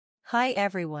Hi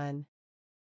everyone.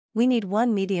 We need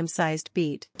one medium-sized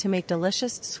beet to make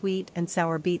delicious sweet and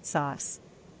sour beet sauce.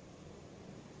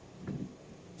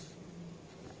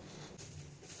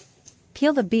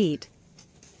 Peel the beet,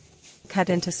 cut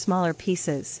into smaller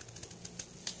pieces.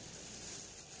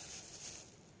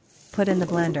 Put in the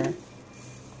blender.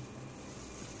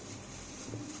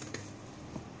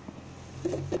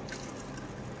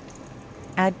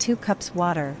 Add 2 cups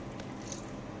water.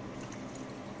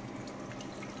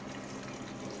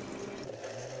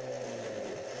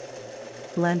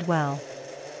 Blend well.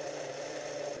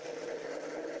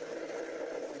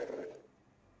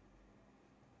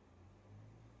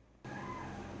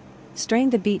 Strain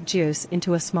the beet juice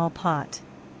into a small pot.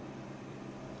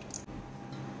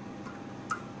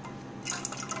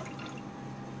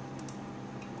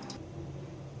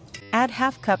 Add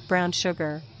half cup brown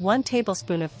sugar, 1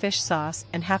 tablespoon of fish sauce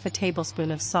and half a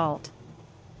tablespoon of salt.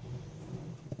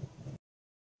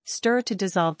 Stir to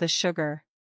dissolve the sugar.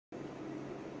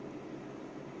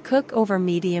 Cook over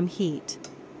medium heat.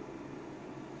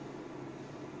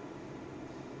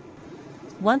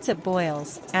 Once it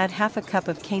boils, add half a cup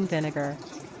of cane vinegar.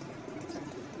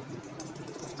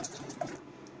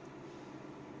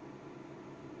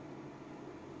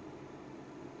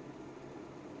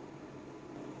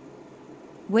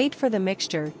 Wait for the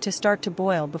mixture to start to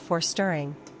boil before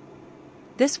stirring.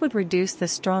 This would reduce the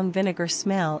strong vinegar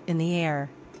smell in the air.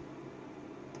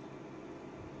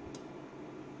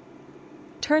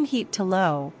 Turn heat to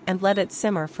low and let it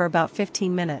simmer for about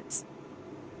 15 minutes,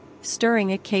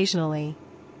 stirring occasionally.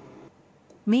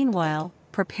 Meanwhile,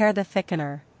 prepare the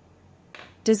thickener.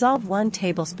 Dissolve 1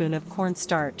 tablespoon of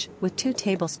cornstarch with 2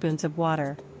 tablespoons of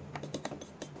water.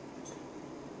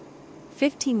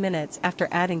 15 minutes after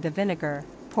adding the vinegar,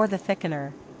 pour the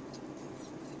thickener.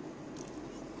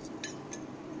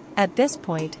 At this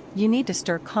point, you need to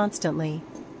stir constantly,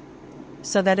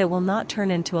 so that it will not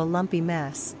turn into a lumpy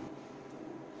mess.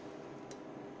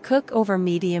 Cook over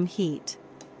medium heat.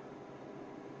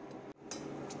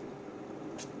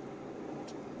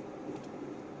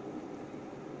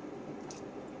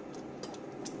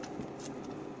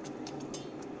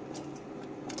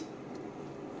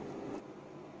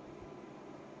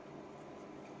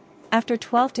 After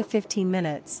 12 to 15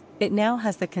 minutes, it now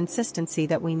has the consistency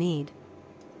that we need.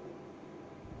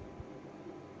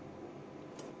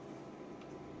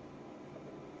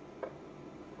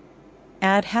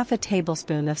 Add half a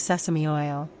tablespoon of sesame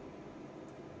oil.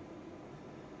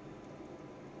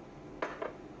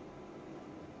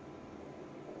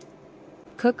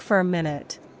 Cook for a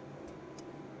minute.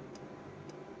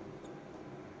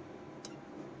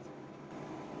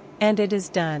 And it is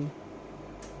done.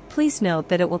 Please note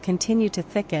that it will continue to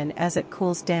thicken as it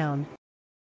cools down.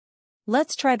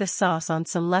 Let's try the sauce on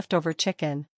some leftover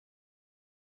chicken.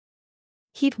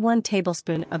 Heat 1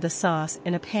 tablespoon of the sauce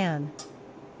in a pan.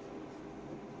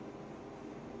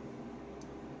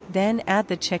 Then add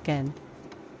the chicken.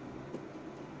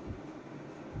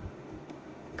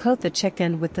 Coat the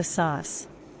chicken with the sauce.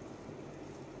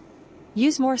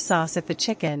 Use more sauce if the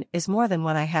chicken is more than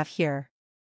what I have here.